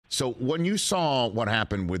So when you saw what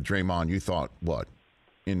happened with Draymond, you thought what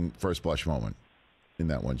in first blush moment in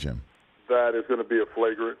that one, Jim? That is going to be a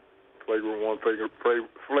flagrant one,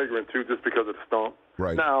 flagrant two, just because of the stomp.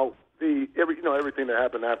 Right. Now, everything that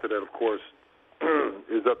happened after that, of course,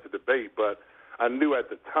 is up to debate. But I knew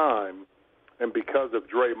at the time, and because of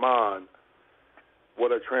Draymond,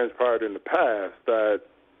 what had transpired in the past, that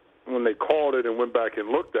when they called it and went back and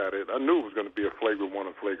looked at it, I knew it was going to be a flagrant one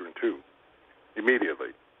and flagrant two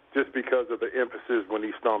immediately, just because of the emphasis when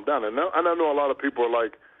he stomped down. And I know a lot of people are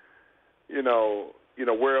like,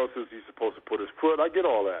 where else is he supposed to put his foot? I get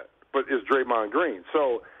all that. But it's Draymond Green.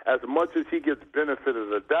 So as much as he gets benefit of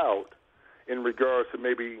the doubt in regards to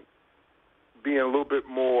maybe being a little bit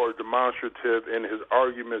more demonstrative in his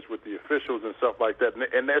arguments with the officials and stuff like that,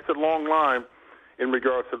 and that's a long line in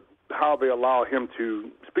regards to how they allow him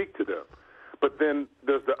to speak to them. But then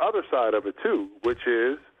there's the other side of it, too, which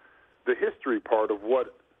is the history part of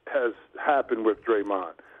what has happened with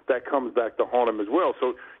Draymond. That comes back to haunt him as well.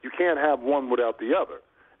 So you can't have one without the other.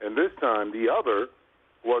 And this time, the other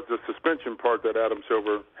was the suspension part that Adam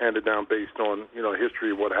Silver handed down based on,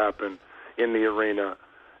 history of what happened in the arena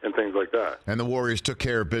and things like that. And the Warriors took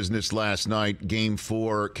care of business last night. Game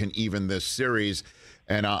 4 can even this series.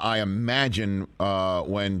 And I imagine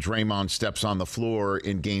when Draymond steps on the floor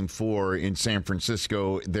in Game 4 in San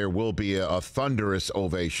Francisco, there will be a thunderous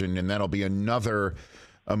ovation, and that'll be another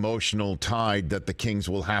emotional tide that the Kings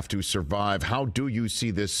will have to survive. How do you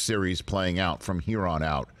see this series playing out from here on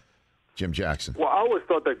out, Jim Jackson? Well, I always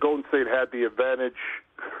thought that Golden State had the advantage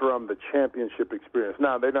from the championship experience.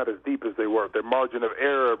 Now, they're not as deep as they were. Their margin of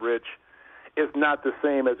error, Rich, is not the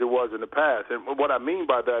same as it was in the past. And what I mean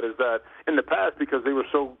by that is that in the past, because they were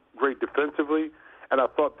so great defensively, and I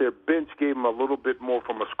thought their bench gave them a little bit more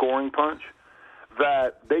from a scoring punch,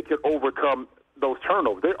 that they could overcome those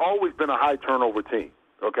turnovers. They've always been a high turnover team,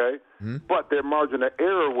 okay? Mm-hmm. But their margin of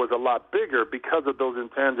error was a lot bigger because of those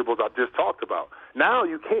intangibles I just talked about. Now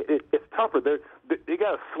you can't. It's tougher. They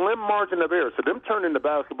got a slim margin of error. So them turning the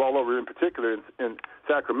basketball over, in particular in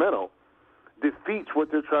Sacramento, defeats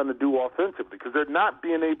what they're trying to do offensively because they're not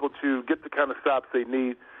being able to get the kind of stops they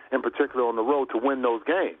need, in particular on the road, to win those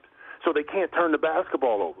games. So they can't turn the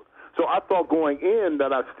basketball over. So I thought going in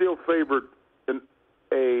that I still favored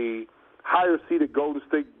a higher-seeded Golden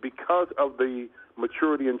State because of the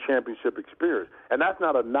maturity and championship experience. And that's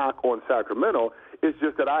not a knock on Sacramento. It's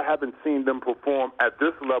just that I haven't seen them perform at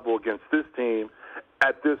this level against this team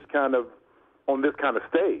on this kind of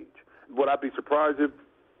stage. Would I be surprised if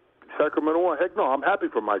Sacramento won? Heck no, I'm happy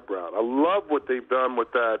for Mike Brown. I love what they've done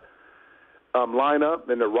with that lineup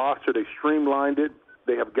and the roster. They streamlined it.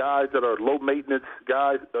 They have guys that are low-maintenance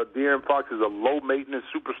guys. De'Aaron Fox is a low-maintenance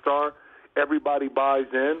superstar. Everybody buys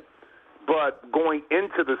in. But going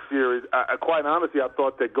into the series, quite honestly, I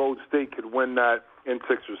thought that Golden State could win that in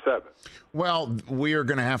 6 or 7. Well, we are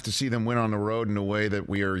going to have to see them win on the road in a way that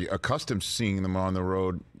we are accustomed to seeing them on the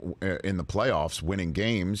road in the playoffs, winning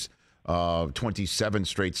games. 27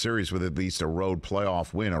 straight series with at least a road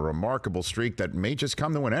playoff win, a remarkable streak that may just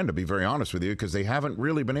come to an end, to be very honest with you, because they haven't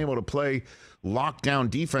really been able to play lockdown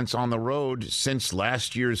defense on the road since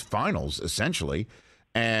last year's finals, essentially.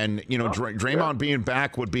 And, Draymond being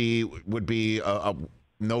back would be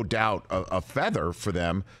no doubt a feather for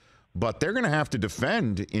them, but they're going to have to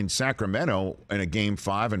defend in Sacramento in a Game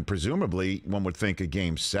 5 and presumably one would think a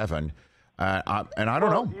Game 7. And I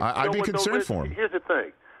don't know. I'd be concerned for them. Here's the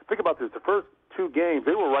thing. Think about this. The first 2 games,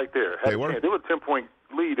 they were right there. They were? They were a 10-point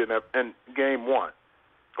lead in Game 1,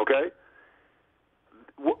 okay?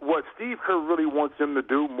 What Steve Kerr really wants them to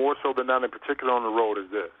do, more so than not in particular on the road,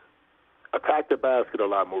 is this. Attack the basket a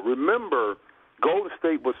lot more. Remember, Golden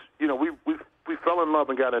State was, we fell in love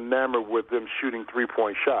and got enamored with them shooting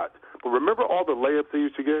 3-point shots. But remember all the layups they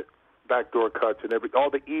used to get? Backdoor cuts and all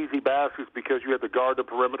the easy baskets because you had to guard the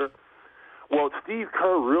perimeter? Well, Steve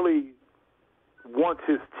Kerr really wants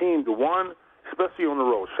his team to, one, especially on the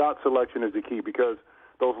road, shot selection is the key because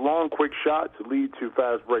those long, quick shots lead to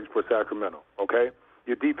fast breaks for Sacramento, okay?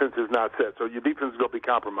 Your defense is not set, so your defense is going to be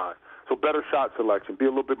compromised. So better shot selection, be a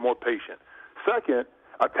little bit more patient. Second,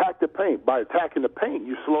 attack the paint. By attacking the paint,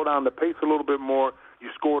 you slow down the pace a little bit more, you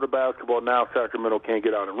score the basketball, now Sacramento can't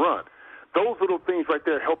get out and run. Those little things right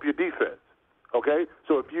there help your defense, okay?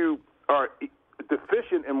 So if you are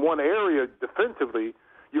deficient in one area defensively,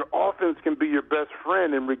 your offense can be your best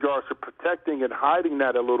friend in regards to protecting and hiding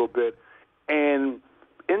that a little bit and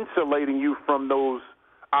insulating you from those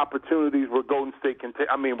opportunities where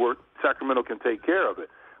where Sacramento can take care of it.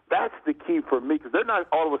 That's the key for me because they're not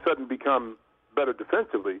all of a sudden become better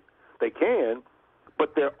defensively. They can,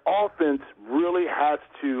 but their offense really has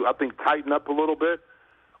to, I think, tighten up a little bit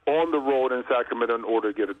on the road in Sacramento in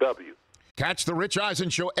order to get a W. Catch the Rich Eisen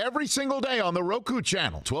Show every single day on the Roku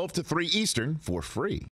channel, 12 to 3 Eastern, for free.